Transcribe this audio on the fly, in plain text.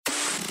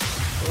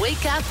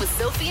Wake Up with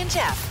Sophie and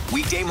Jeff.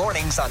 Weekday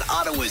mornings on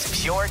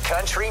Ottawa's Pure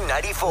Country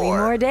 94. 3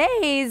 more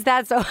days.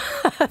 That's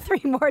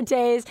 3 more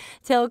days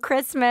till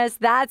Christmas.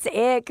 That's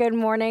it. Good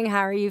morning. How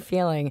are you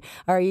feeling?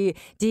 Do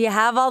you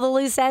have all the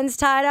loose ends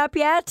tied up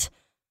yet?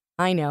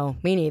 I know.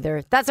 Me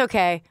neither. That's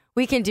okay.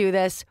 We can do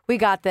this. We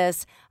got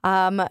this.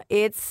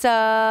 It's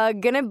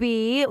going to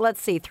be,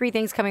 let's see, 3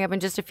 things coming up in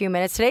just a few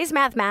minutes. Today's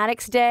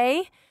Mathematics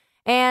Day.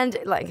 And,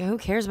 who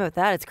cares about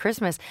that? It's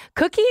Christmas.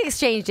 Cookie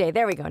Exchange Day.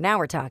 There we go. Now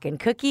we're talking.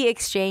 Cookie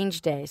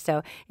Exchange Day.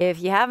 So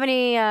if you have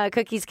any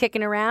cookies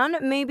kicking around,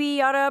 maybe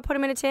you ought to put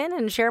them in a tin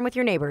and share them with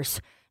your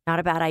neighbors.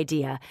 Not a bad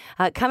idea.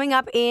 Coming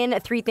up in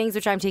 3 things,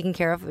 which I'm taking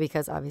care of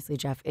because obviously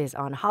Jeff is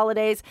on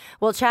holidays.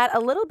 We'll chat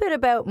a little bit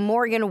about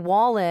Morgan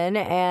Wallen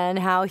and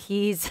how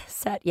he's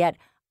set yet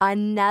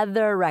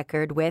another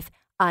record with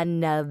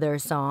another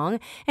song.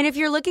 And if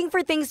you're looking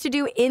for things to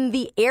do in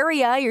the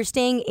area, you're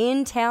staying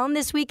in town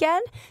this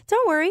weekend,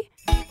 don't worry.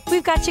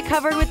 We've got you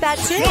covered with that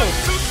too.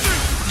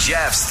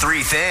 Jeff's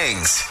 3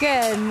 things.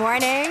 Good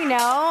morning.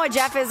 No,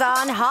 Jeff is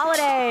on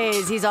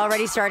holidays. He's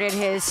already started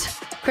his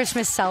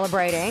Christmas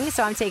celebrating,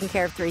 so I'm taking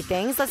care of 3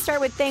 things. Let's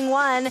start with thing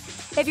 1.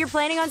 If you're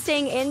planning on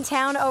staying in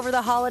town over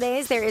the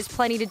holidays, there is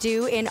plenty to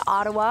do in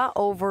Ottawa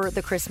over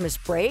the Christmas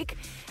break,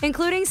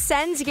 including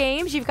Sens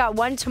games. You've got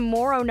one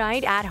tomorrow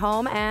night at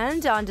home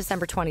and on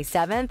December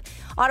 27th.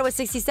 Ottawa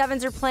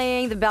 67s are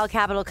playing. The Bell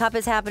Capital Cup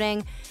is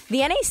happening. The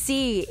NAC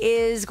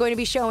is going to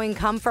be showing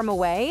Come From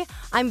Away.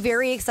 I'm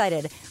very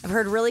excited. I've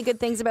heard really good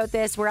things about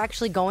this. We're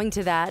actually going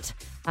to that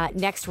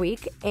next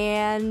week,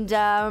 and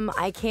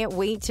I can't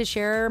wait to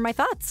share my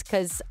thoughts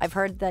because I've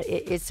heard that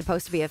it is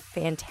supposed to be a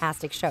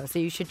fantastic show. So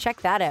you should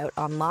check that out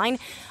online.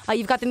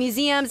 You've got the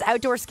museums,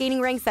 outdoor skating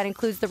rinks. That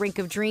includes the Rink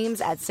of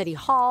Dreams at City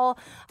Hall.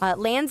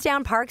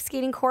 Lansdowne Park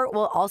Skating Court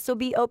will also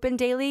be open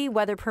daily,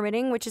 weather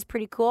permitting, which is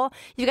pretty cool.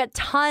 You've got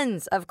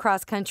tons of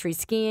cross-country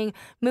skiing.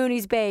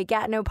 Mooney's Bay,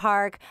 Gatineau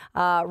Park,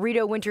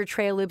 Rideau Winter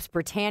Trail Loops,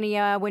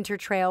 Britannia Winter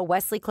Trail,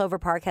 Wesley Clover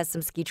Park has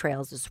some ski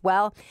trails as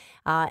well.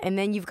 And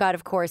then you've got,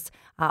 of course,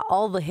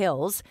 all the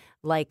hills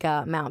like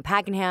Mount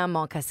Pakenham,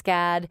 Mont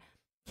Cascade,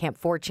 Camp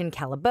Fortune,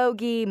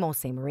 Calabogie, Mont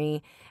Saint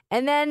Marie.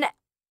 And then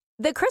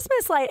the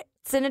Christmas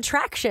lights and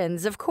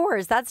attractions, of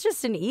course. That's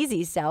just an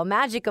easy sell.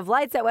 Magic of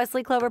Lights at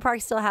Wesley Clover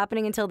Park still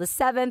happening until the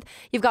 7th.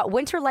 You've got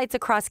Winter Lights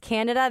across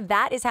Canada.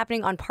 That is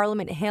happening on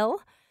Parliament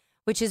Hill,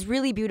 which is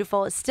really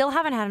beautiful. Still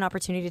haven't had an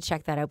opportunity to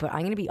check that out, but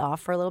I'm going to be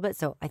off for a little bit,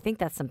 so I think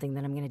that's something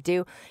that I'm going to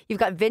do. You've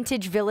got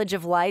Vintage Village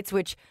of Lights,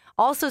 which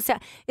also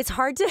it's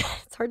hard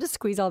to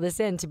squeeze all this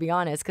in, to be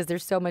honest, because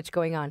there's so much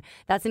going on.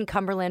 That's in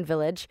Cumberland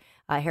Village,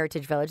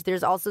 Heritage Village.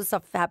 There's also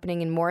stuff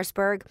happening in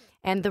Morrisburg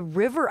and the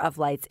River of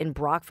Lights in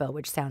Brockville,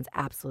 which sounds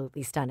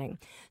absolutely stunning.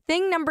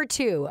 Thing number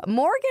 2,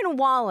 Morgan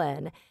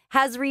Wallen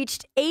has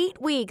reached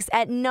 8 weeks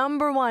at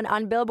number 1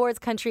 on Billboard's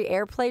country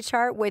airplay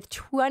chart with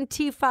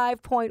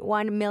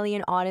 25.1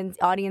 million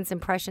audience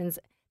impressions,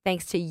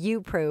 thanks to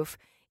You Proof.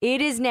 It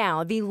is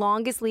now the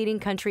longest leading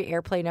country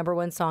airplay number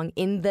 1 song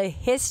in the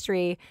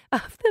history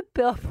of the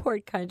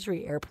Billboard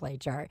country airplay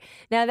chart.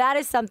 Now that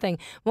is something.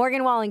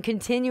 Morgan Wallen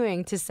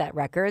continuing to set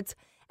records.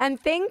 And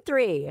thing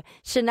 3,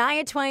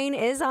 Shania Twain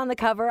is on the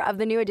cover of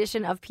the new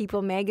edition of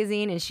People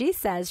magazine, and she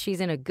says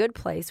she's in a good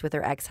place with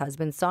her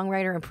ex-husband,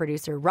 songwriter and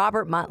producer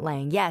Robert Mutt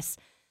Lange. Yes,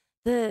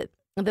 the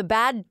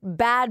bad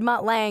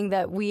Mutt Lange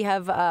that we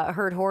have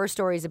heard horror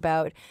stories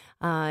about.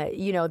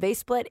 They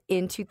split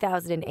in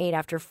 2008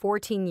 after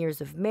 14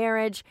 years of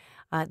marriage.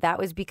 That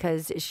was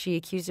because she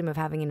accused him of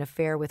having an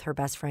affair with her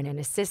best friend and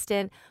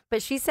assistant.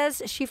 But she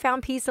says she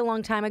found peace a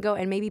long time ago,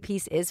 and maybe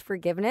peace is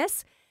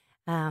forgiveness.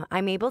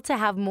 I'm able to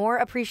have more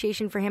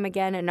appreciation for him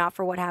again, and not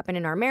for what happened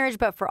in our marriage,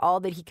 but for all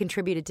that he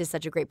contributed to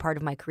such a great part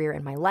of my career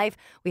and my life.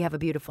 We have a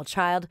beautiful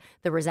child.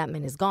 The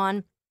resentment is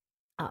gone.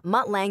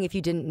 Mutt Lange, if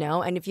you didn't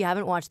know, and if you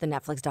haven't watched the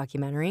Netflix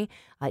documentary,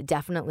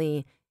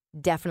 definitely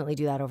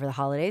do that over the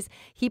holidays.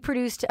 He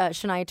produced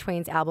Shania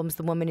Twain's albums,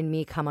 The Woman in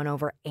Me, Come On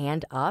Over,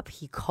 and Up.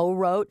 He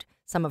co-wrote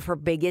some of her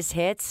biggest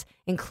hits,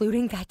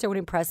 including That Don't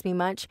Impress Me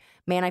Much,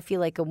 Man, I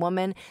Feel Like a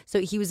Woman. So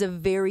he was a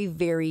very,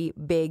 very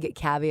big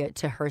caveat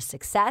to her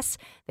success.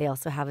 They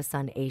also have a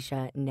son,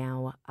 Asia,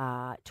 now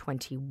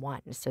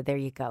 21. So there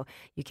you go.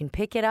 You can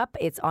pick it up.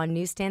 It's on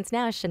newsstands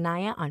now.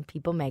 Shania on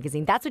People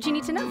magazine. That's what you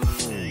need to know.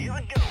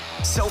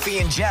 Sophie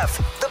and Jeff,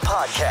 the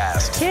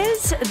podcast.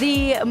 'Tis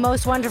the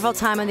most wonderful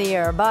time of the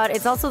year, but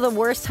it's also the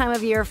worst time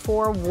of year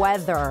for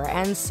weather.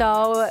 And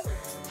so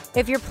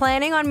if you're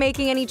planning on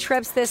making any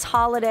trips this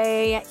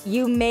holiday,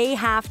 you may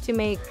have to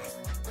make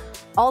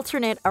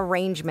alternate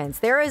arrangements.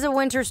 There is a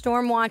winter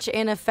storm watch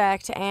in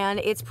effect, and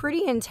it's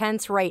pretty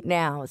intense right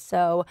now.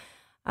 So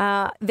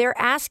they're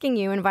asking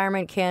you,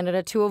 Environment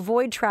Canada, to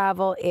avoid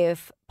travel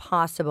if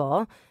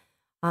possible.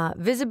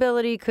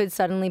 Visibility could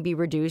suddenly be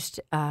reduced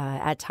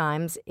at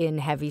times in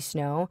heavy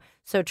snow.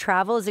 So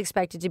travel is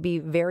expected to be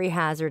very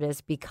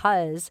hazardous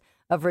because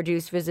of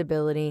reduced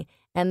visibility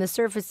and the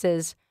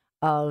surfaces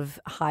of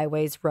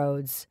highways,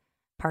 roads,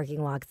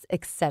 parking lots,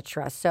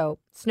 etc. So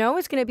snow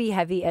is going to be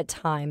heavy at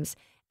times,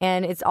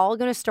 and it's all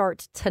going to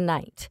start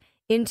tonight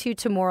into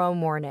tomorrow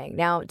morning.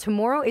 Now,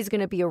 tomorrow is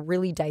going to be a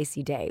really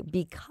dicey day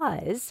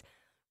because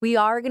we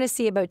are going to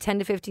see about 10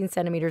 to 15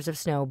 centimeters of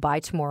snow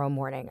by tomorrow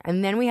morning.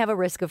 And then we have a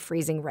risk of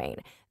freezing rain.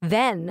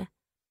 Then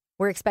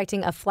we're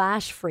expecting a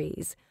flash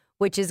freeze,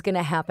 which is going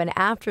to happen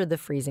after the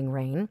freezing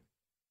rain,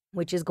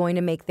 which is going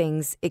to make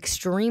things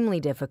extremely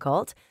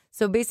difficult.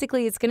 So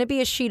basically, it's going to be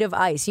a sheet of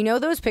ice. You know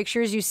those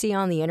pictures you see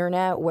on the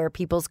internet where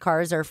people's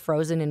cars are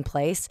frozen in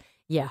place?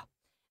 Yeah,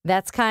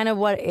 that's kind of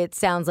what it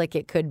sounds like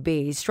it could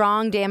be.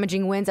 Strong,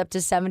 damaging winds up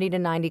to 70 to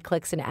 90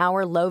 clicks an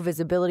hour, low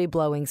visibility,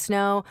 blowing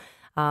snow.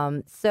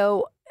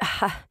 So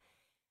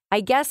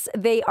I guess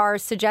they are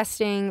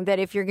suggesting that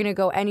if you're going to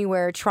go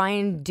anywhere, try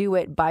and do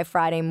it by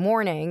Friday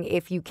morning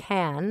if you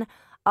can.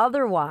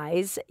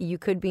 Otherwise, you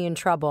could be in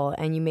trouble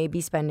and you may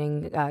be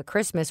spending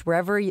Christmas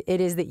wherever it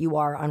is that you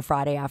are on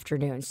Friday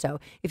afternoon. So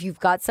if you've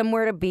got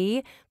somewhere to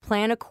be,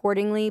 plan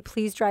accordingly.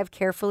 Please drive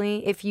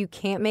carefully. If you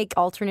can't make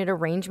alternate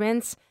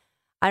arrangements,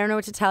 I don't know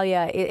what to tell you.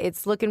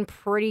 It's looking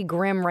pretty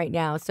grim right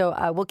now. So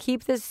we'll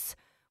keep this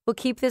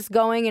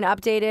going and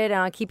updated, and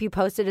I'll keep you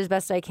posted as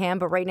best I can.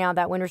 But right now,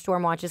 that winter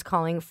storm watch is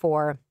calling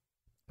for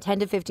 10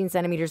 to 15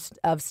 centimeters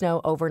of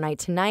snow overnight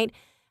tonight.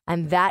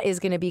 And that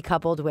is going to be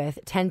coupled with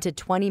 10 to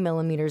 20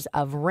 millimeters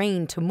of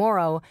rain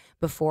tomorrow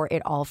before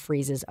it all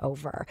freezes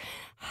over.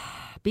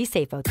 Be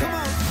safe out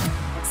there.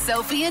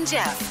 Sophie and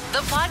Jeff, the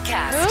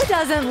podcast. Who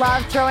doesn't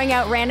love throwing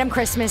out random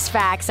Christmas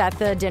facts at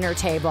the dinner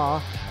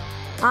table?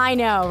 I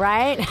know,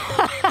 right?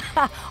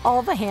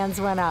 All the hands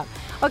went up.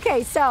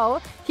 Okay,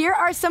 so here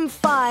are some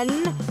fun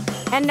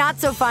and not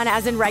so fun,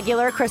 as in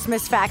regular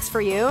Christmas facts for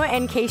you,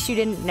 in case you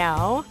didn't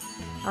know.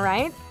 All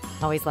right?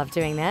 Always love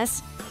doing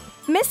this.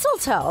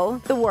 Mistletoe,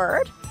 the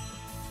word,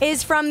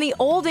 is from the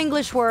Old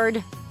English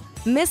word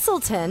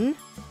mistletoe,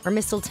 or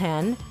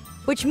mistletoe,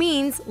 which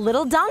means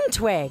little dung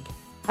twig.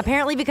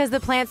 Apparently because the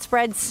plant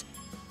spreads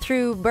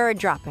through bird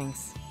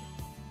droppings.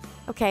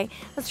 Okay,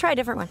 let's try a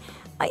different one.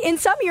 In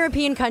some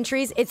European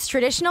countries, it's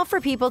traditional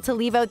for people to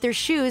leave out their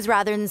shoes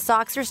rather than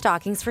socks or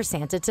stockings for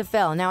Santa to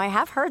fill. Now, I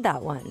have heard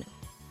that one.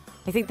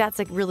 I think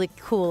that's a really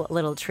cool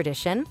little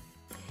tradition.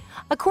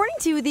 According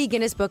to the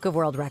Guinness Book of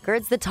World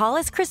Records, the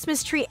tallest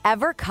Christmas tree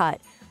ever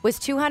cut was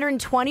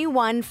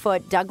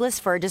 221-foot Douglas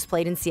fir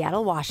displayed in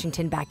Seattle,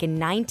 Washington back in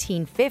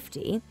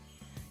 1950.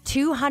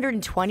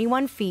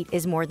 221 feet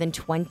is more than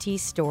 20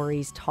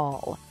 stories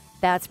tall.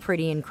 That's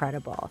pretty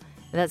incredible.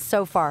 That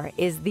so far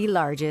is the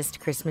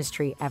largest Christmas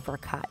tree ever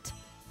cut.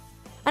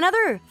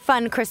 Another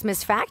fun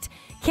Christmas fact,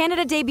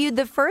 Canada debuted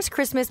the first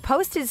Christmas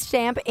postage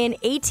stamp in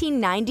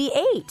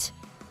 1898.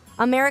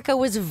 America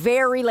was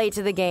very late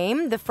to the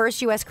game. The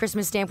first U.S.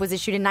 Christmas stamp was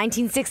issued in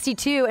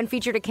 1962 and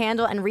featured a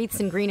candle and wreaths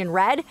in green and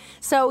red.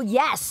 So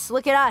yes,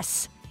 look at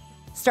us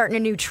starting a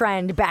new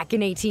trend back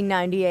in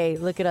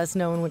 1898. Look at us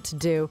knowing what to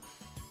do.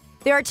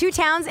 There are 2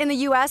 towns in the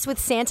U.S. with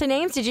Santa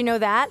names. Did you know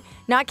that?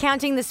 Not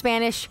counting the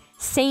Spanish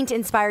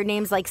saint-inspired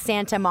names like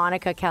Santa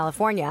Monica,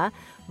 California.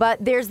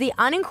 But there's the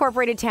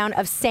unincorporated town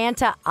of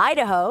Santa,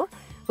 Idaho,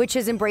 which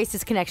has embraced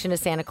its connection to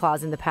Santa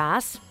Claus in the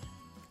past.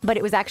 But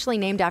it was actually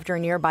named after a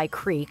nearby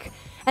creek.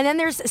 And then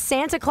there's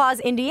Santa Claus,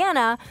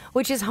 Indiana,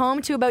 which is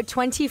home to about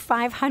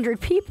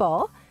 2,500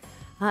 people.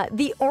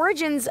 The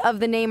origins of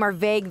the name are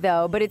vague,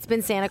 though, but it's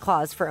been Santa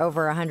Claus for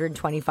over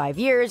 125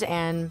 years,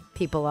 and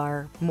people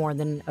are more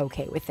than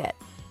okay with it.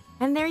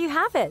 And there you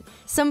have it.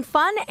 Some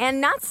fun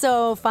and not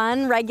so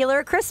fun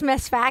regular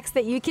Christmas facts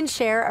that you can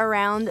share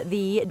around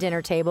the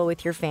dinner table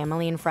with your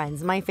family and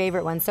friends. My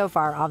favorite one so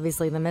far,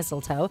 obviously the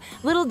mistletoe.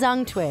 Little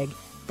dung twig.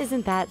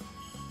 Isn't that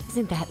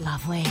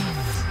lovely?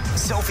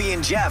 Sophie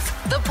and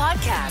Jeff, the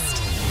podcast.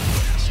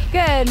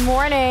 Good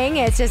morning.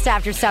 It's just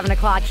after 7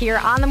 o'clock here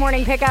on the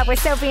Morning Pickup with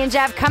Sophie and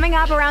Jeff. Coming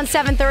up around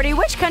 7:30,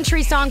 which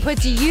country song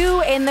puts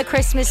you in the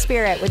Christmas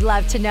spirit? Would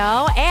love to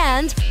know.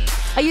 And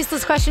a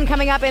useless question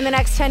coming up in the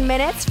next 10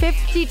 minutes.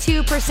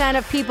 52%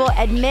 of people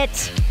admit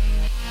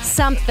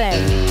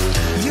something.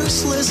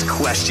 useless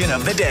question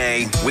of the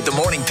day with the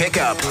Morning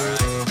Pickup.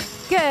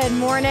 Good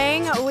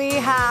morning. We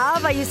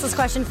have a useless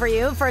question for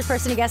you. First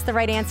person to guess the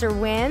right answer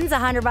wins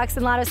 $100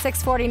 in Lotto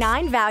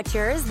 649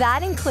 vouchers.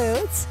 That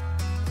includes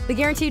the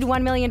guaranteed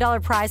 $1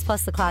 million prize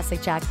plus the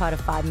classic jackpot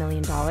of $5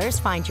 million.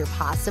 Find your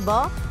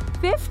possible.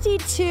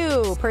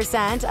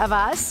 52% of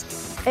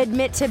us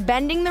admit to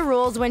bending the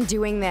rules when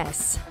doing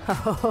this.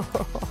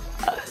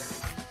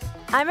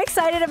 I'm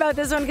excited about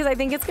this one because I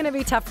think it's going to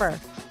be tougher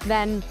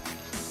than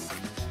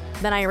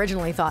I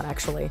originally thought,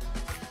 actually.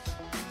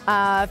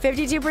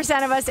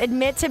 52% of us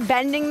admit to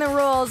bending the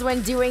rules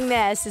when doing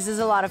this. This is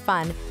a lot of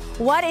fun.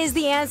 What is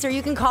the answer?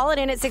 You can call it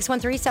in at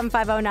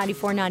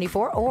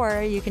 613-750-9494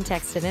 or you can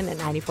text it in at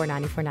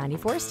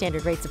 949494.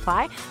 Standard rates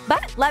apply.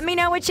 But let me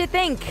know what you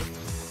think.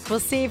 We'll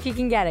see if you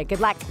can get it. Good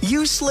luck.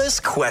 Useless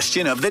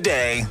question of the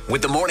day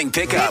with the Morning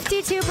Pickup.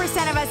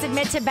 52% of us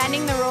admit to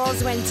bending the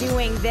rules when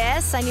doing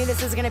this. I knew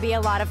this was going to be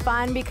a lot of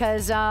fun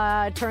because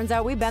it turns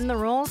out we bend the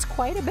rules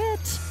quite a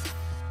bit.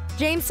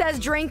 James says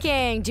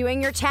drinking,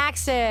 doing your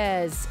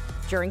taxes,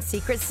 during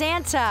Secret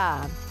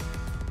Santa.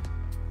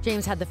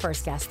 James had the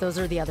first guess. Those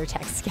are the other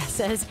text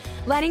guesses.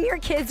 Letting your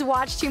kids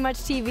watch too much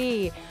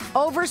TV.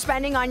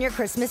 Overspending on your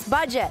Christmas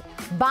budget.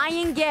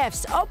 Buying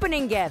gifts.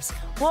 Opening gifts.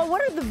 Well,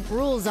 what are the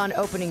rules on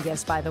opening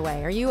gifts, by the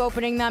way? Are you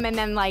opening them and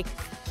then, like,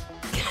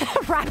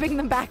 wrapping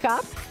them back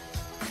up?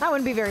 That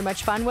wouldn't be very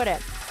much fun, would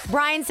it?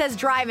 Brian says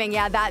driving.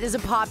 Yeah, that is a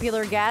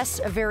popular guess.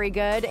 Very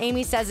good.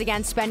 Amy says,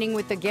 again, spending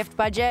with the gift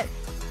budget.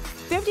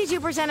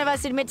 52% of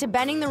us admit to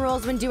bending the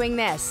rules when doing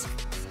this.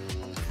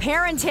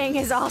 Parenting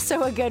is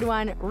also a good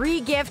one.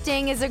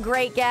 Regifting is a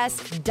great guess.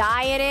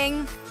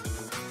 Dieting.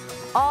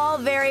 All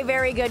very,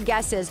 very good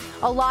guesses.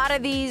 A lot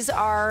of these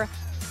are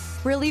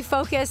really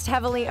focused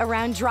heavily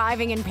around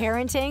driving and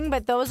parenting,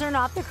 but those are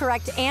not the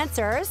correct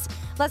answers.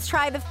 Let's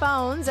try the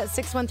phones at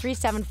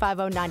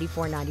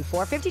 613-750-9494.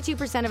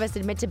 52% of us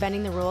admit to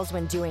bending the rules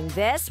when doing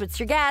this. What's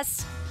your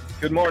guess?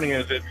 Good morning.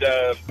 Is it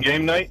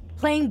game night?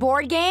 Playing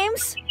board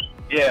games?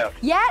 Yeah.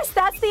 Yes,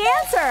 that's the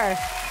answer.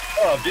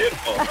 Oh,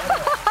 beautiful.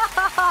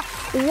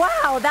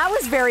 Wow, that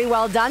was very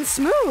well done.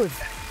 Smooth.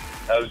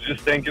 I was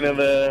just thinking of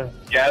the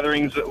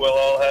gatherings that we'll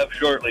all have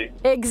shortly.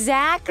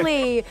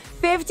 Exactly.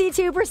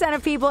 52%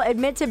 of people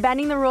admit to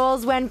bending the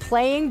rules when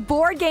playing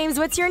board games.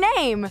 What's your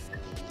name?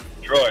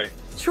 Troy.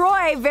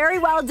 Troy, very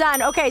well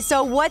done. Okay,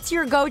 so what's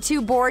your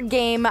go-to board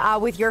game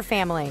with your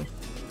family?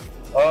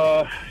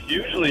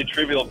 Usually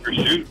Trivial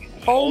Pursuit.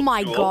 Oh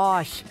my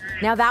gosh.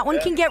 Now that one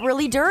can get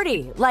really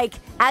dirty, like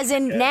as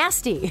in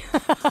nasty.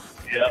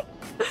 Yeah.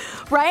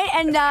 Right?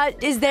 And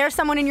is there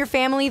someone in your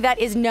family that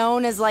is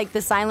known as like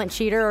the silent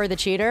cheater or the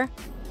cheater?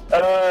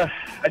 I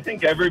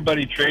think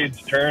everybody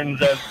trades turns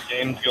as the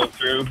games go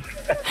through.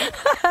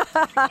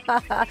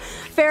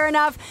 Fair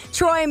enough.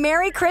 Troy,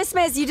 Merry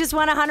Christmas. You just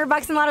won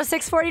 $100 in Lotto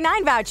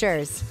 649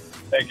 vouchers.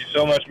 Thank you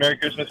so much. Merry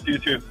Christmas to you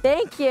too.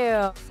 Thank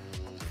you.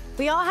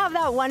 We all have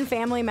that one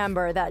family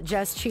member that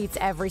just cheats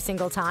every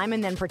single time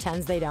and then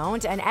pretends they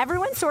don't, and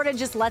everyone sort of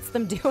just lets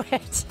them do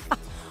it.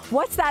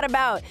 What's that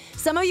about?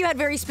 Some of you had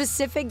very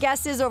specific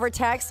guesses over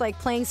text, like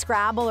playing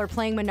Scrabble or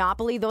playing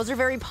Monopoly. Those are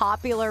very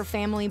popular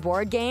family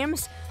board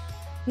games.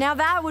 Now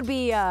that would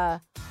be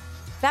an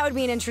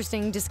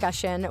interesting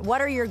discussion.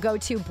 What are your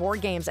go-to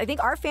board games? I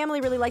think our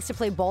family really likes to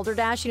play Boulder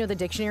Dash, the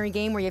dictionary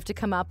game where you have to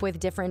come up with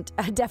different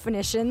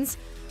definitions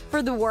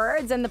for the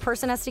words, and the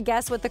person has to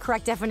guess what the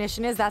correct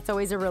definition is. That's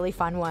always a really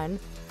fun one.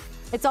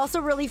 It's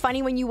also really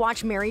funny when you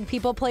watch married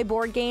people play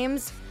board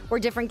games or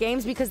different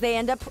games because they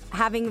end up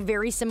having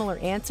very similar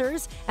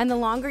answers. And the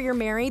longer you're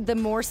married, the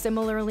more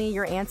similarly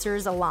your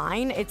answers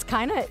align. It's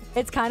kind of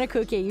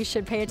kooky. You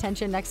should pay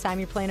attention next time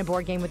you're playing a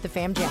board game with the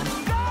Fam Jam.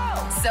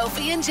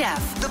 Sophie and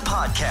Jeff. The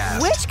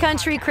podcast. Which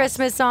country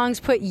Christmas songs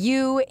put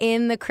you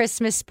in the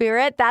Christmas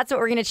spirit? That's what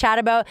we're going to chat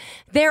about.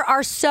 There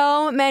are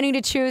so many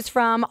to choose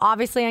from.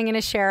 Obviously, I'm going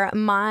to share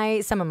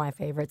some of my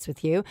favorites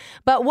with you.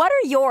 But what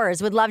are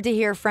yours? Would love to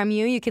hear from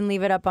you. You can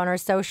leave it up on our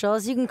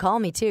socials. You can call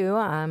me too.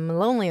 I'm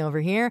lonely over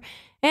here.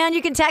 And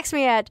you can text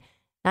me at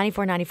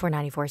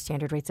 949494,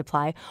 standard rate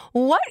supply.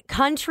 What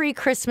country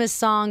Christmas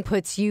song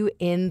puts you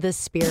in the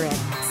spirit?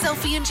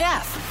 Sophie and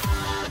Jeff.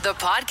 The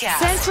podcast.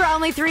 Since we're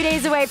only 3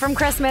 days away from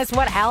Christmas,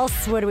 what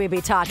else would we be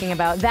talking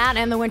about? That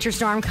and the winter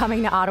storm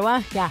coming to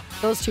Ottawa? Yeah,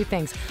 those two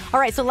things. All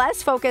right, so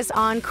let's focus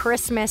on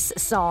Christmas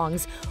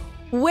songs.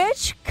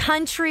 Which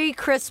country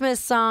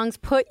Christmas songs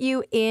put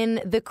you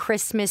in the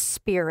Christmas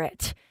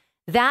spirit?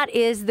 That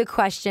is the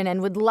question,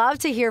 and would love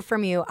to hear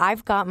from you.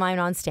 I've got mine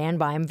on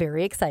standby. I'm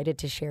very excited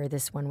to share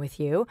this one with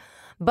you.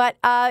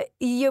 But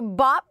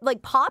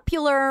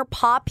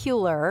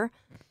popular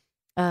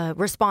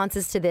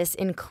responses to this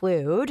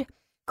include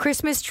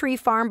Christmas Tree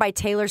Farm by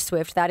Taylor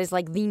Swift. That is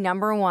like the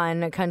number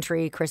one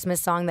country Christmas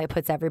song that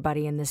puts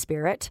everybody in the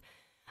spirit.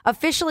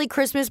 Officially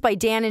Christmas by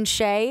Dan and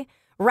Shay.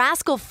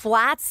 Rascal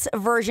Flatts'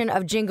 version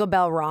of Jingle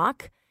Bell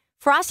Rock.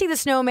 Frosty the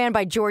Snowman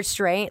by George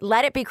Strait.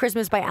 Let It Be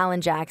Christmas by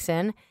Alan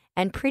Jackson.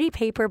 And Pretty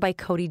Paper by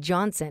Cody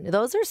Johnson.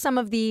 Those are some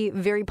of the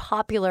very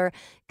popular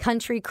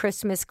country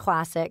Christmas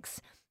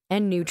classics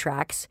and new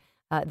tracks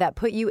that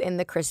put you in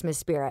the Christmas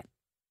spirit.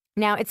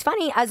 Now, it's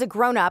funny, as a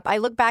grown-up, I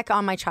look back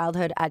on my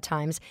childhood at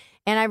times,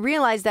 and I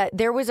realized that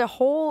there was a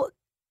whole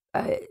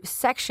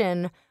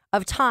section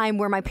of time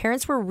where my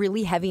parents were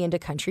really heavy into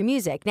country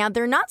music. Now,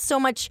 they're not so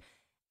much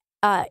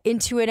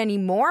into it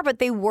anymore, but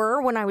they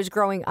were when I was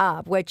growing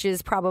up, which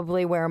is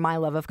probably where my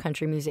love of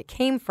country music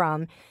came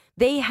from.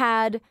 They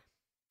had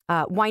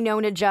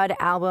Winona Judd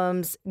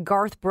albums,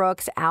 Garth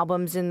Brooks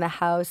albums in the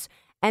house,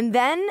 and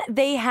then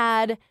they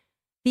had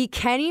the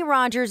Kenny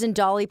Rogers and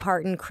Dolly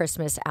Parton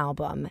Christmas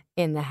album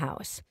in the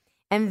house.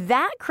 And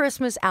that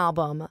Christmas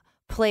album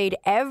played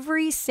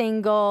every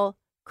single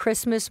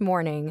Christmas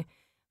morning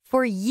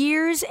for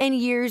years and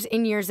years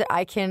and years that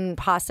I can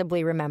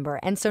possibly remember.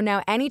 And so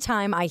now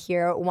anytime I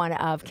hear one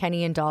of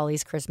Kenny and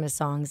Dolly's Christmas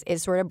songs, it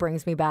sort of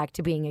brings me back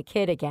to being a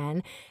kid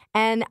again.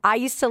 And I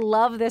used to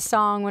love this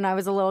song when I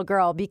was a little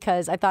girl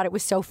because I thought it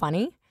was so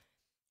funny.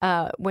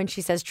 When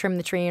she says, trim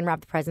the tree and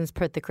wrap the presents,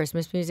 put the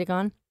Christmas music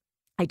on.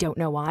 I don't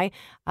know why.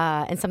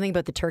 And something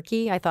about the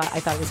turkey, I thought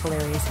it was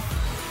hilarious.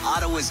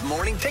 Ottawa's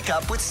Morning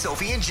Pickup with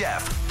Sophie and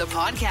Jeff. The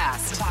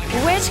podcast.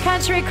 Which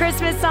country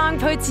Christmas song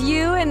puts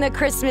you in the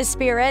Christmas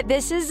spirit?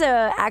 This is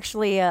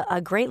actually a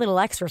great little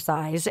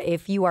exercise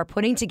if you are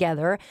putting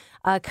together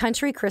a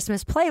country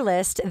Christmas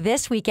playlist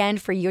this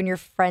weekend for you and your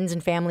friends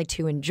and family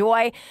to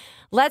enjoy.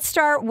 Let's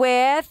start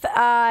with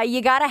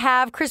You Gotta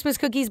Have Christmas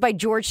Cookies by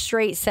George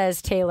Strait,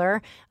 says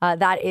Taylor.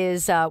 That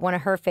is one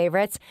of her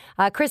favorites.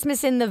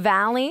 Christmas in the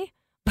Valley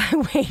by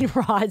Wayne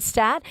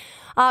Rodstad.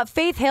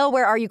 Faith Hill,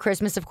 Where Are You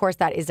Christmas? Of course,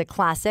 that is a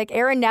classic.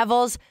 Aaron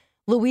Neville's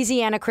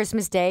Louisiana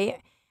Christmas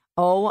Day.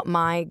 Oh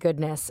my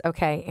goodness.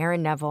 Okay,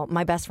 Aaron Neville.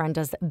 My best friend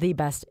does the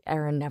best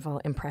Aaron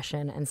Neville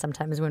impression, and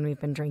sometimes when we've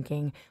been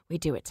drinking, we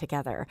do it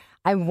together.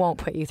 I won't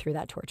put you through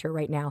that torture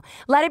right now.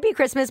 Let It Be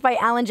Christmas by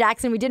Alan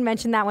Jackson. We did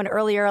mention that one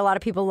earlier. A lot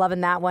of people loving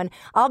that one.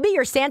 I'll Be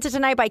Your Santa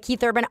Tonight by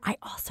Keith Urban. I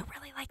also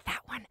really like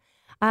that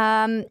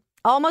one.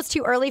 Almost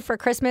Too Early for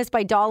Christmas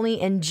by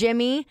Dolly and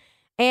Jimmy.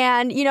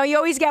 And, you know, you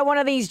always get one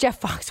of these Jeff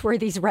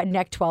Foxworthy's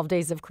Redneck 12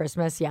 Days of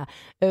Christmas. Yeah.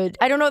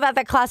 I don't know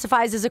that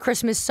classifies as a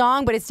Christmas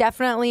song, but it's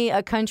definitely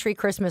a country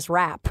Christmas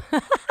rap.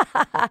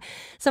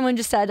 Someone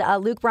just said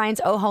Luke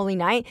Bryan's Oh Holy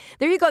Night.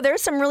 There you go.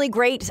 There's some really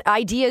great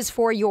ideas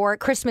for your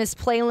Christmas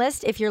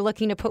playlist if you're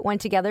looking to put one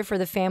together for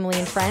the family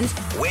and friends.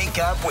 Wake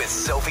up with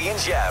Sophie and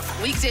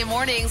Jeff. Weekday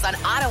mornings on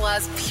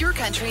Ottawa's Pure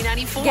Country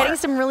 94. Getting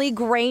some really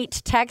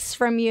great texts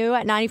from you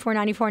at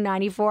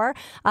 949494.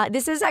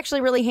 This is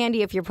actually really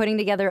handy if you're putting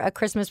together a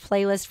Christmas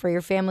playlist for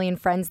your family and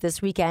friends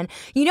this weekend.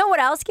 You know what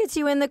else gets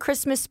you in the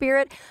Christmas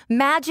spirit?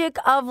 Magic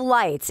of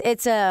Lights.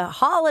 It's a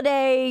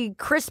holiday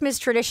Christmas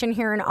tradition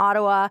here in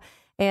Ottawa,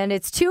 and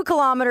it's 2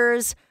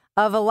 kilometers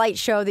of a light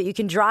show that you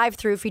can drive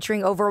through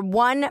featuring over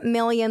 1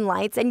 million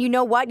lights. And you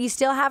know what? You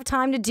still have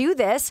time to do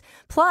this.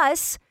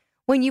 Plus,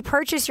 when you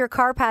purchase your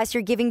car pass,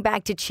 you're giving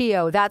back to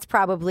CHIO. That's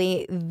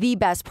probably the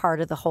best part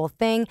of the whole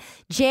thing.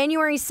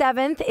 January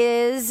 7th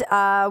is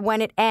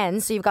when it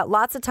ends, so you've got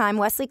lots of time.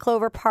 Wesley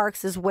Clover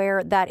Parks is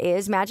where that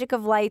is.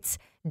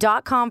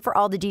 magicoflights.com for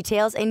all the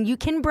details. And you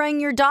can bring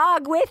your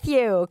dog with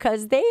you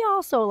because they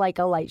also like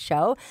a light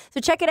show. So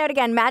check it out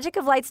again,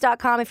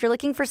 magicoflights.com. If you're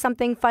looking for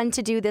something fun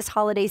to do this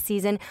holiday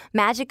season,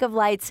 Magic of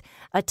Lights,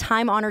 a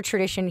time-honored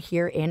tradition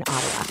here in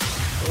Ottawa.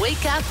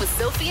 Wake up with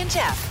Sophie and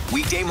Jeff.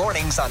 Weekday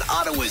mornings on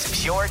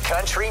Ottawa's Pure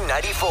Country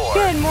 94.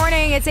 Good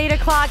morning. It's 8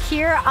 o'clock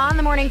here on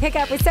the Morning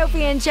Pickup with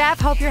Sophie and Jeff.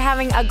 Hope you're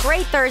having a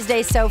great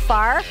Thursday so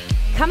far.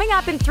 Coming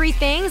up in 3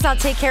 things. I'll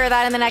take care of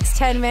that in the next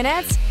 10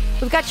 minutes.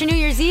 We've got your New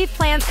Year's Eve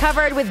plans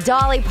covered with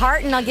Dolly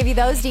Parton. I'll give you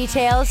those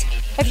details.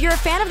 If you're a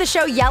fan of the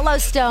show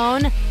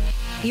Yellowstone,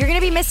 you're going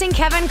to be missing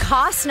Kevin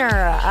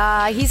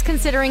Costner. He's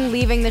considering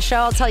leaving the show.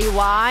 I'll tell you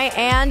why.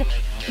 And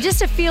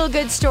just a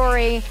feel-good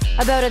story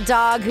about a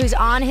dog who's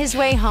on his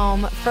way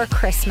home for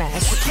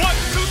Christmas.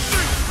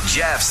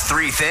 Jeff's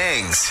 3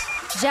 things.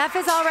 Jeff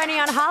is already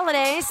on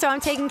holiday, so I'm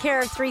taking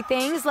care of 3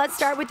 things. Let's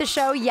start with the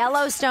show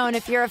Yellowstone.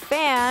 If you're a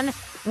fan,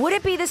 would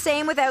it be the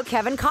same without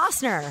Kevin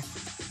Costner?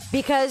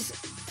 Because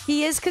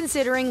he is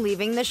considering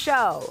leaving the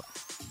show.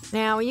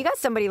 Now, when you got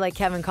somebody like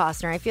Kevin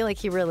Costner, I feel like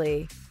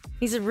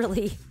he's a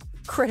really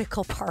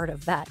critical part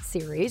of that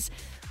series.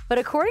 But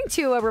according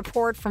to a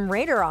report from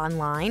Radar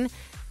Online,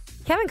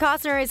 Kevin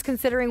Costner is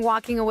considering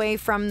walking away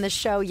from the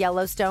show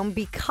Yellowstone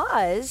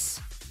because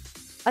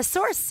a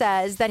source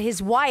says that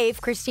his wife,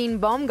 Christine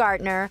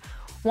Baumgartner,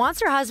 wants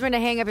her husband to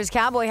hang up his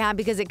cowboy hat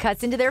because it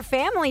cuts into their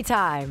family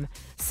time.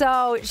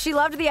 So she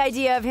loved the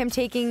idea of him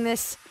taking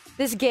this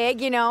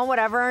gig, you know,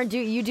 whatever, do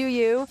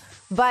you.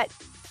 But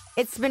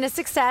it's been a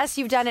success.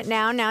 You've done it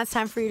now. Now it's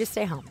time for you to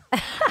stay home.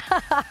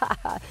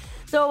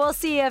 So we'll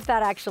see if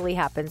that actually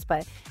happens.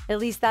 But at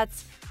least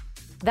that's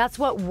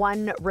what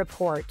one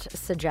report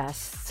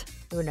suggests.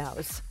 Who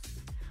knows?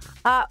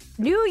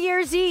 New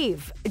Year's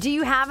Eve. Do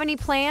you have any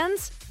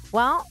plans?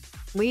 Well,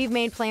 we've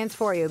made plans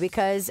for you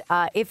because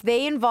if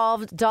they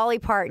involved Dolly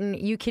Parton,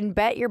 you can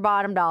bet your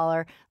bottom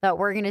dollar that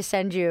we're going to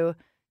send you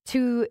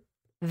to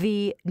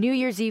the New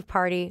Year's Eve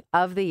party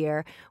of the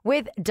year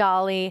with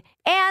Dolly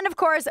and, of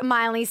course,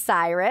 Miley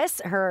Cyrus,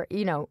 her,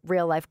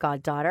 real life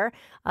goddaughter.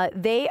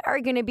 They are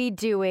going to be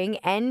doing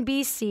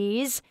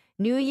NBC's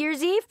New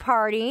Year's Eve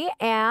party,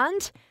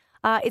 and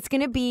it's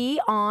going to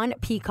be on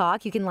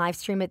Peacock. You can live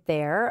stream it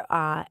there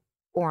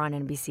or on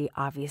NBC,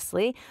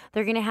 obviously.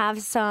 They're going to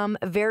have some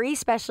very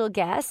special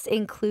guests,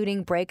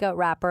 including breakout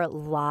rapper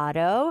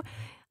Lotto.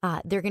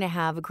 They're going to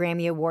have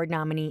Grammy Award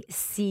nominee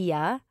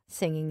Sia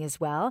singing as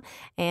well,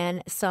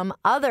 and some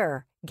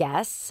other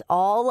guests,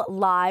 all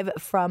live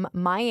from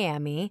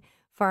Miami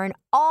for an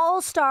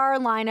all-star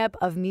lineup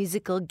of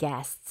musical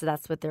guests.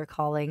 That's what they're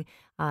calling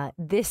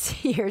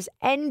this year's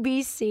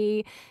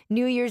NBC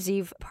New Year's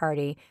Eve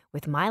party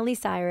with Miley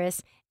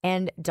Cyrus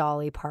and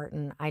Dolly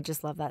Parton. I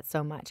just love that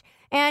so much.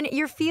 And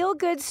your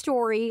feel-good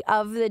story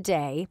of the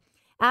day: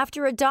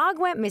 after a dog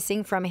went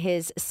missing from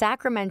his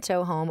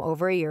Sacramento home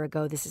over a year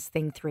ago, this is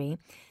thing 3,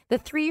 the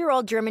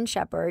 3-year-old German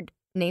Shepherd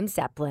named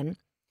Zeppelin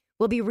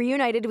will be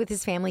reunited with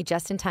his family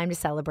just in time to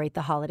celebrate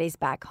the holidays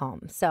back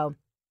home. So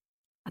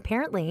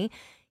apparently,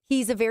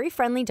 he's a very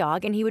friendly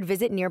dog, and he would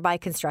visit nearby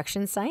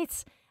construction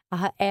sites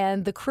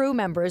and the crew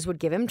members would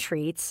give him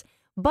treats.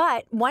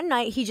 But one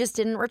night he just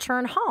didn't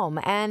return home,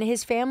 and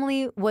his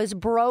family was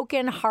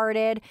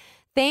brokenhearted.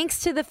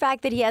 Thanks to the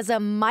fact that he has a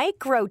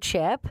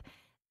microchip,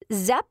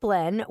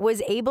 Zeppelin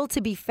was able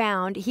to be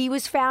found. He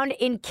was found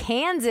in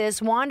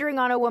Kansas wandering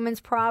on a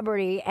woman's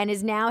property and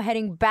is now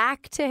heading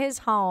back to his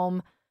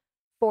home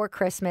for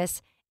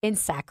Christmas in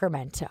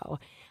Sacramento.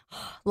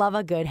 Love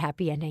a good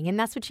happy ending, and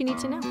that's what you need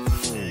to know.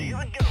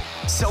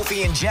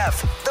 Sophie and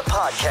Jeff, the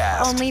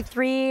podcast. Only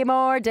 3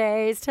 more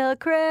days till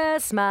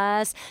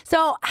Christmas.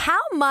 So how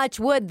much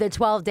would the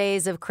 12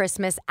 days of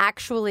Christmas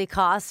actually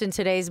cost in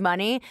today's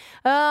money?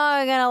 Oh,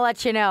 I'm going to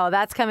let you know.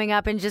 That's coming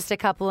up in just a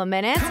couple of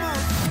minutes.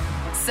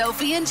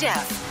 Sophie and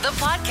Jeff, the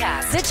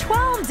podcast. The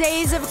 12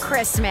 Days of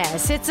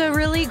Christmas. It's a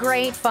really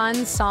great,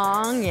 fun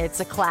song. It's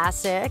a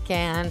classic,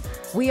 and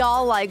we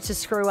all like to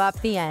screw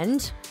up the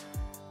end.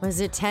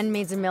 Was it 10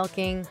 Maids of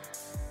Milking?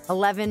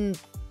 11...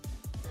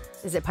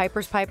 Is it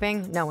Piper's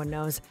Piping? No one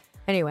knows.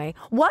 Anyway,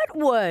 what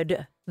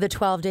would the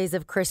 12 Days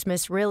of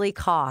Christmas really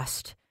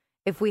cost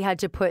if we had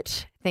to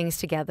put things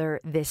together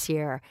this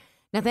year?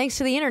 Now, thanks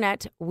to the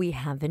internet, we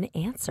have an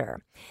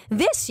answer.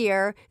 This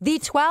year, the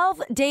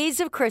 12 Days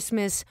of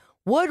Christmas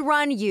would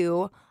run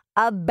you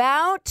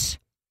about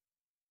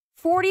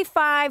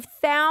 $45,000,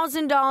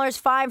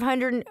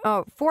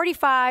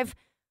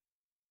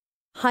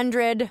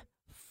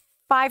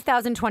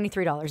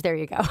 $5,023. There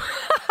you go.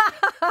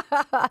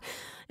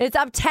 It's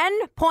up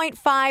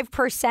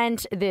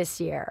 10.5%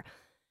 this year.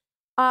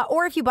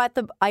 Or if you bought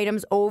the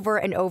items over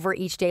and over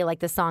each day, like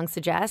the song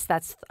suggests,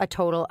 that's a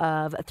total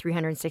of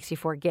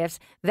 364 gifts.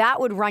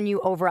 That would run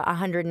you over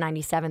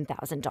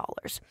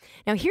 $197,000.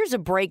 Now, here's a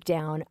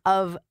breakdown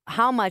of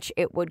how much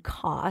it would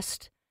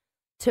cost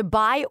to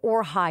buy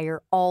or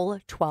hire all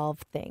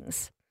 12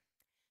 things.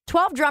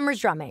 12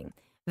 drummers drumming.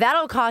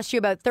 That'll cost you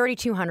about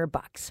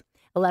 $3,200.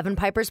 11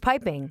 pipers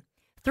piping.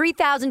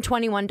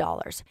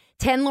 $3,021.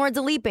 10 lords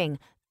a leaping.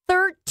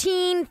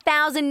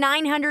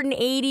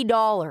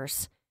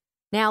 $13,980.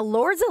 Now,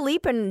 lords a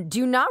leaping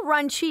do not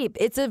run cheap.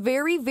 It's a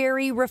very,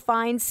 very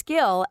refined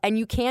skill, and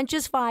you can't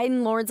just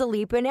find lords a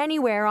leaping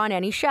anywhere on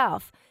any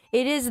shelf.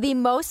 It is the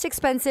most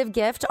expensive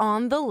gift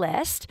on the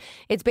list.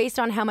 It's based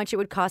on how much it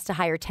would cost to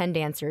hire 10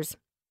 dancers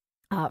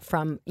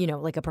from,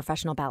 like a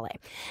professional ballet.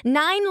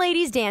 9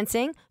 ladies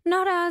dancing,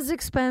 not as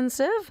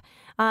expensive,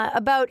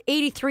 about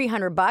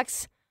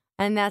 $8,300.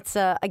 And that's,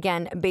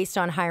 again, based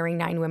on hiring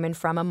 9 women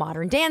from a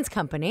modern dance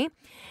company.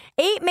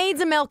 8 maids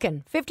a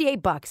milking,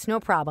 $58, no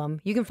problem.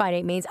 You can find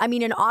 8 maids. I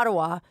mean, in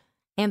Ottawa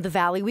and the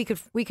Valley, we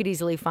could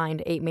easily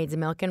find 8 maids a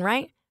milking,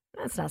 right?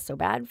 That's not so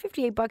bad.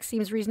 $58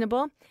 seems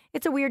reasonable.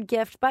 It's a weird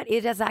gift, but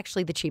it is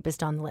actually the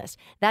cheapest on the list.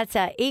 That's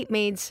 8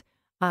 maids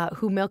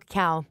who milk a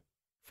cow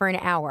for an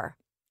hour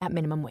at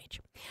minimum wage.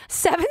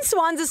 7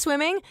 swans a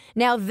swimming.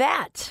 Now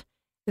that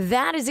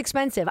is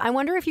expensive. I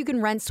wonder if you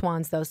can rent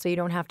swans, though, so you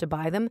don't have to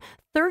buy them.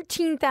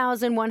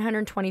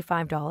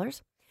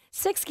 $13,125.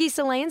 6 geese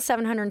a laying,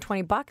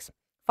 $720.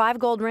 5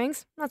 gold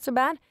rings, not so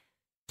bad.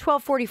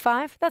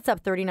 $1,245. That's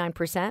up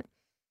 39%.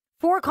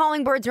 4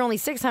 calling birds are only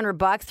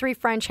 $600. 3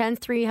 French hens,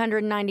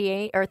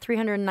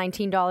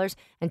 $319,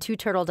 and 2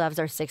 turtle doves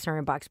are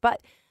 $600.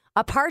 But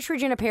a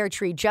partridge in a pear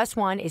tree, just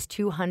one, is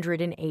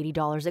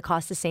 $280. It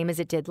costs the same as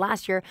it did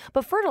last year,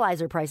 but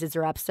fertilizer prices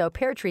are up, so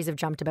pear trees have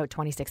jumped about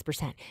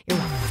 26%. You're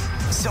welcome.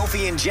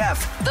 Sophie and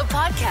Jeff, the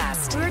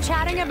podcast. We were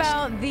chatting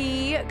about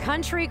the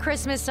country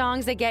Christmas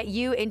songs that get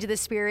you into the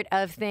spirit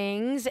of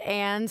things,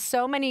 and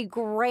so many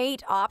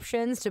great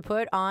options to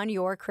put on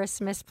your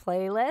Christmas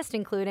playlist,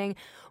 including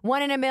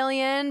One in a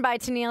Million by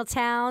Tennille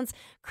Townes,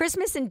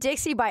 Christmas in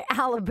Dixie by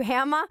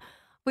Alabama.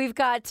 We've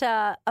got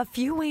a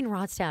few Wayne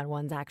Rodstown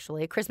ones,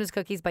 actually. Christmas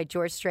Cookies by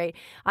George Strait.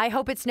 I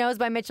Hope It Snows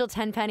by Mitchell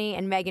Tenpenny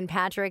and Megan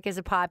Patrick is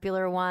a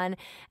popular one.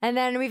 And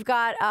then we've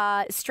got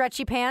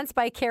Stretchy Pants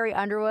by Carrie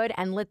Underwood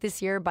and Lit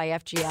This Year by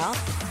FGL.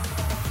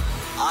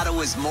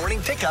 Ottawa's morning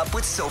pickup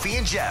with Sophie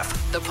and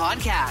Jeff, the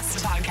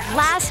podcast.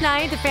 Last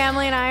night, the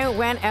family and I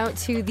went out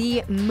to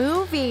the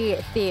movie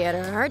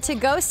theater to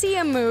go see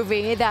a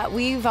movie that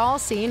we've all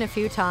seen a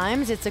few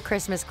times. It's a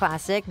Christmas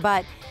classic,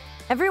 but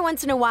every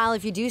once in a while,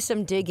 if you do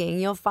some digging,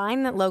 you'll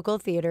find that local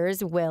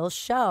theaters will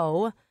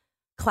show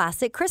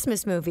classic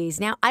Christmas movies.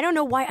 Now, I don't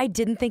know why I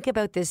didn't think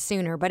about this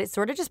sooner, but it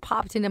sort of just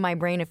popped into my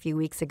brain a few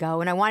weeks ago,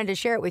 and I wanted to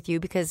share it with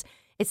you because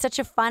it's such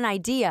a fun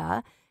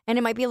idea, and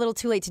it might be a little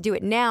too late to do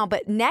it now,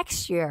 but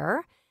next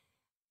year,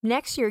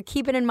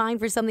 keep it in mind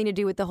for something to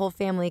do with the whole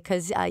family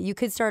because you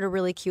could start a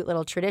really cute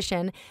little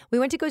tradition. We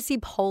went to go see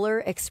Polar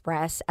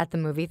Express at the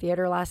movie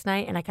theater last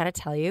night, and I got to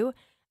tell you,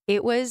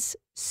 it was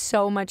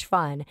so much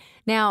fun.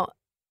 Now,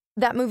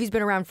 that movie's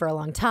been around for a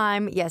long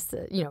time. Yes,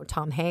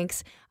 Tom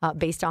Hanks,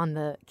 based on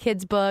the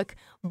kids' book.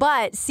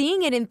 But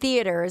seeing it in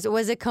theaters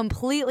was a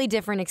completely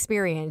different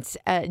experience.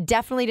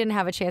 Definitely didn't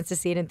have a chance to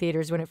see it in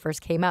theaters when it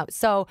first came out.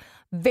 So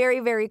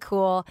very, very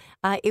cool.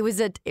 It was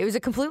a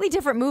completely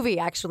different movie,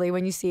 actually,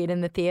 when you see it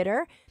in the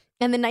theater.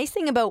 And the nice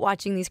thing about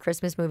watching these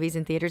Christmas movies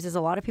in theaters is a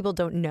lot of people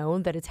don't know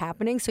that it's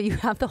happening. So you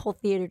have the whole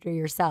theater to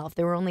yourself.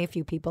 There were only a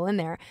few people in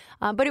there.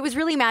 But it was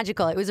really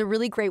magical. It was a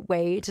really great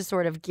way to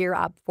sort of gear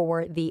up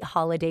for the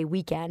holiday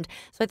weekend.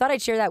 So I thought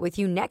I'd share that with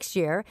you next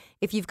year.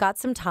 If you've got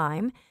some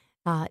time,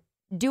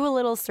 do a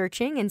little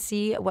searching and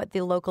see what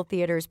the local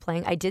theater is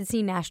playing. I did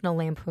see National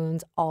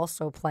Lampoon's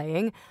also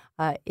playing.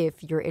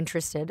 If you're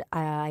interested,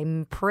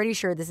 I'm pretty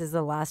sure this is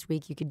the last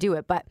week you could do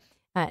it. But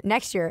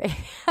next year,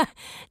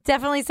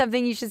 definitely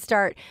something you should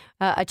start,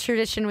 a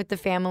tradition with the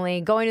family,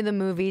 going to the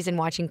movies and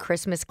watching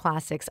Christmas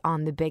classics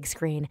on the big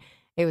screen.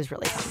 It was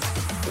really fun.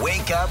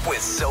 Wake up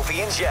with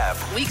Sophie and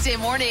Jeff. Weekday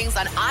mornings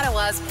on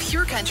Ottawa's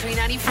Pure Country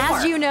 94.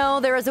 As you know,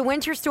 there is a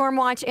winter storm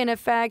watch in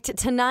effect.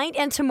 Tonight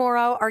and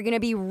tomorrow are going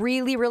to be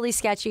really, really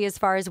sketchy as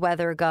far as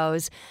weather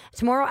goes.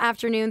 Tomorrow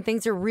afternoon,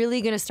 things are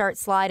really going to start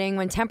sliding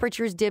when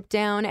temperatures dip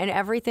down and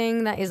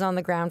everything that is on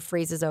the ground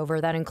freezes over.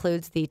 That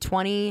includes the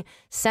 20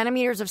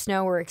 centimeters of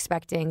snow we're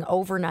expecting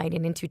overnight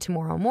and into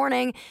tomorrow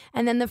morning,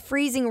 and then the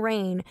freezing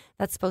rain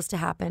that's supposed to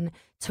happen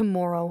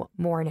tomorrow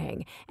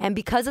morning. And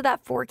because of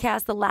that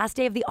forecast, the last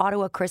day of the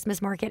Ottawa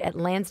Christmas market at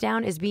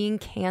Lansdowne is being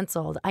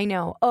canceled. I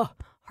know. Oh,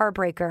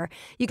 heartbreaker.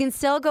 You can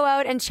still go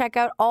out and check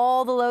out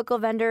all the local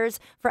vendors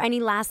for any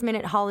last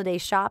minute holiday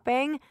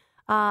shopping.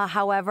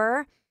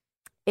 However,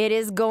 it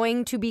is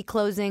going to be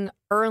closing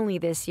early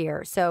this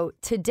year. So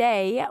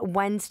today,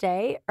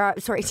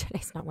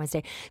 today's not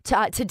Wednesday.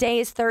 Today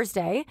is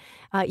Thursday.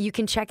 You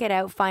can check it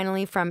out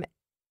finally from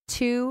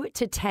 2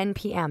 to 10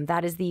 p.m.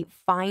 That is the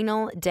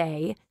final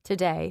day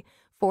today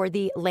for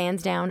the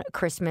Lansdowne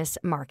Christmas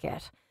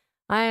market.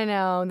 I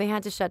know, they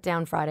had to shut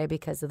down Friday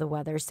because of the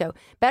weather. So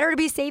better to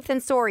be safe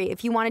than sorry.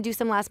 If you want to do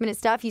some last minute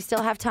stuff, you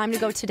still have time to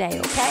go today,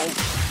 okay?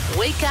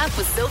 Wake up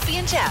with Sophie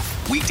and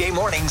Jeff. Weekday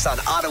mornings on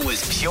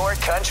Ottawa's Pure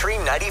Country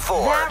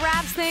 94. That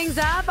wraps things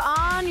up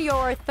on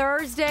your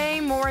Thursday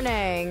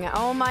morning.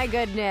 Oh my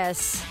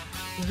goodness.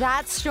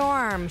 That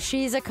storm,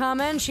 she's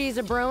a-coming, she's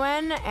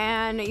a-brewing,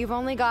 and you've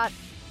only got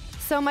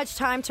so much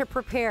time to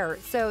prepare.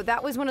 So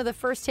that was one of the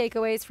first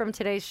takeaways from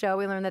today's show.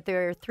 We learned that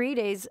there are 3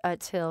 days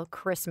till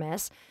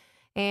Christmas,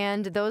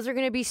 and those are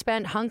going to be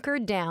spent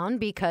hunkered down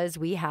because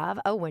we have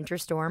a winter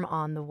storm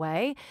on the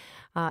way.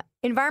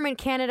 Environment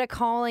Canada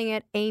calling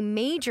it a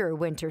major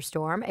winter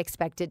storm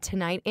expected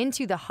tonight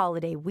into the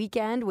holiday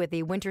weekend with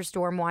a winter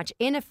storm watch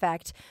in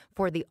effect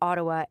for the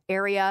Ottawa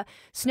area.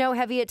 Snow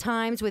heavy at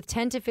times with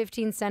 10 to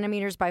 15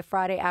 centimeters by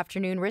Friday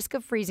afternoon. Risk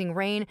of freezing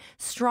rain,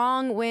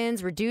 strong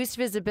winds, reduced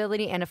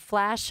visibility, and a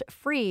flash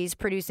freeze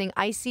producing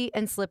icy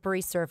and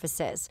slippery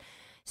surfaces.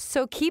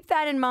 So keep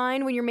that in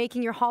mind when you're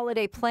making your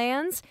holiday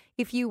plans.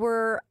 If you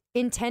were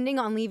intending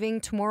on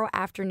leaving tomorrow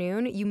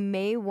afternoon, you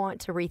may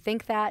want to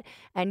rethink that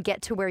and get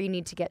to where you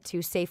need to get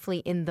to safely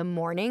in the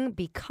morning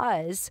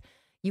because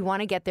you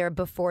want to get there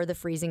before the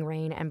freezing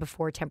rain and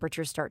before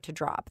temperatures start to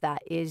drop.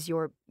 That is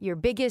your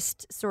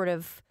biggest sort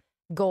of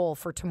goal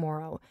for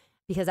tomorrow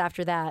because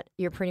after that,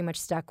 you're pretty much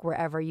stuck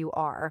wherever you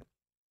are.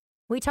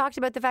 We talked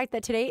about the fact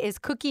that today is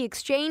Cookie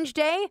Exchange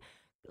Day.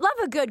 Love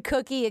a good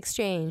cookie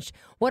exchange.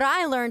 What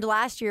I learned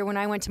last year when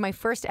I went to my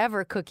first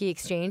ever cookie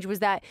exchange was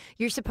that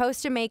you're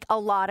supposed to make a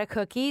lot of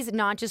cookies,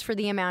 not just for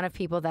the amount of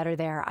people that are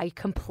there. I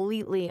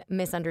completely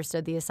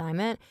misunderstood the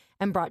assignment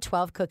and brought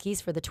 12 cookies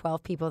for the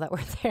 12 people that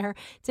were there.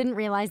 Didn't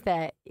realize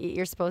that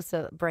you're supposed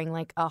to bring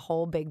like a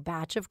whole big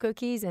batch of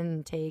cookies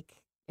and take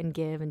and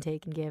give and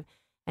take and give.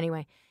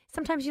 Anyway,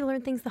 sometimes you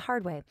learn things the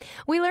hard way.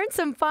 We learned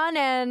some fun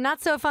and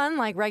not so fun,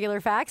 like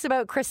regular facts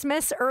about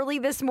Christmas early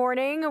this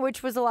morning,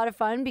 which was a lot of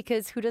fun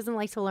because who doesn't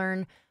like to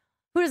learn?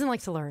 Who doesn't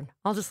like to learn?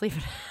 I'll just leave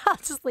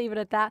it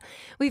at that.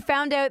 We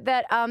found out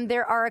that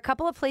there are a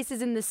couple of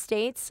places in the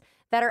States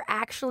that are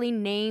actually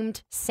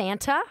named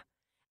Santa.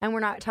 And we're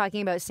not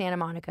talking about Santa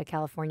Monica,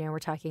 California. We're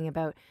talking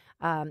about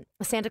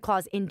Santa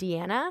Claus,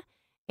 Indiana,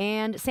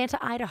 and Santa,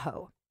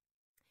 Idaho.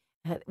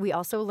 We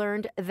also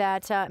learned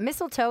that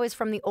mistletoe is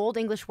from the Old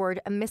English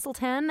word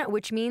mistletoe,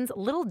 which means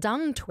little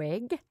dung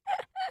twig.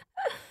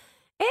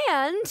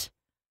 And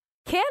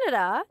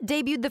Canada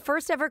debuted the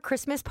first ever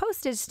Christmas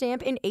postage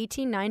stamp in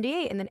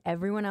 1898, and then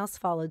everyone else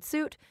followed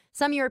suit.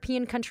 Some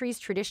European countries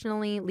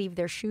traditionally leave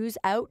their shoes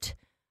out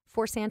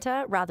for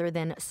Santa rather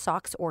than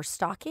socks or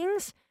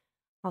stockings.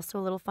 Also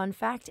a little fun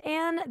fact,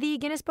 and the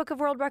Guinness Book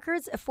of World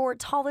Records for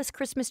tallest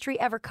Christmas tree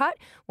ever cut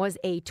was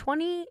a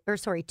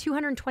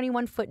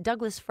 221-foot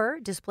Douglas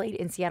fir displayed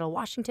in Seattle,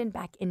 Washington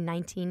back in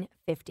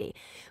 1950.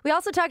 We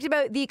also talked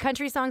about the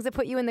country songs that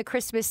put you in the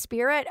Christmas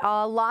spirit.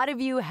 A lot of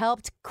you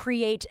helped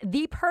create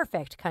the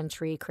perfect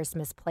country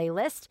Christmas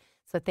playlist.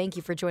 So thank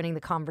you for joining the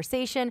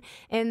conversation.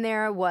 And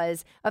there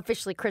was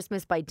Officially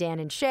Christmas by Dan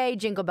and Shay,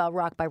 Jingle Bell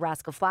Rock by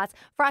Rascal Flatts,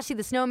 Frosty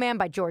the Snowman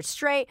by George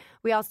Strait.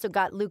 We also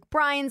got Luke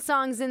Bryan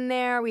songs in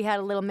there. We had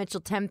a little Mitchell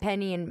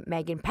Tenpenny and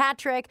Megan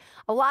Patrick.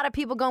 A lot of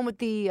people going with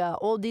the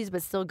oldies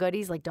but still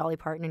goodies like Dolly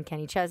Parton and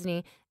Kenny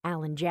Chesney,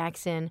 Alan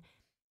Jackson.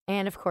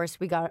 And, of course,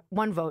 we got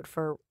one vote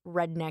for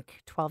Redneck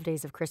 12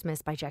 Days of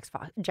Christmas by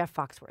Jeff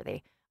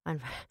Foxworthy. There's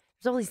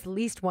always at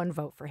least one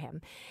vote for him.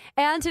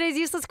 And today's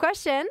useless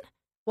question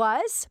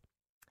was,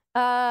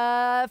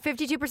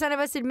 52% of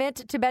us admit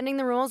to bending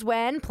the rules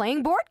when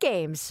playing board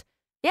games.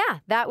 Yeah,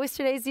 that was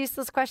today's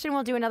useless question.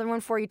 We'll do another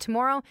one for you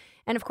tomorrow.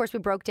 And of course, we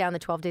broke down the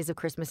 12 days of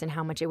Christmas and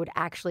how much it would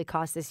actually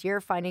cost this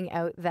year, finding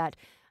out that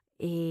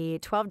a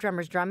 12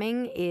 drummers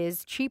drumming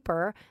is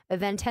cheaper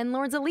than 10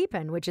 Lords of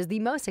Leapin', which is the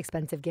most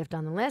expensive gift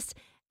on the list,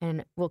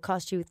 and will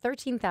cost you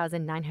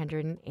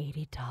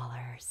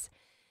 $13,980.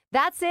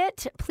 That's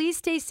it. Please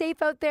stay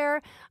safe out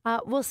there.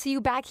 We'll see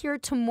you back here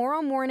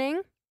tomorrow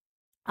morning.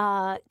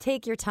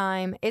 Take your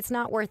time. It's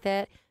not worth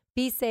it.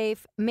 Be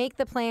safe. Make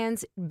the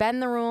plans.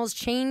 Bend the rules.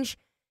 Change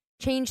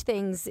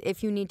things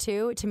if you need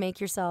to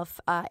make yourself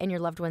and your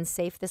loved ones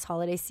safe this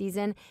holiday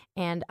season.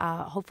 And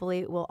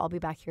hopefully we'll all be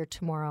back here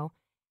tomorrow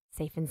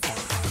safe and sound.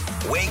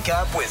 Wake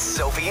up with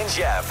Sophie and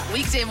Jeff.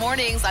 Weekday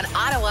mornings on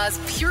Ottawa's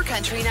Pure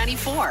Country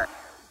 94.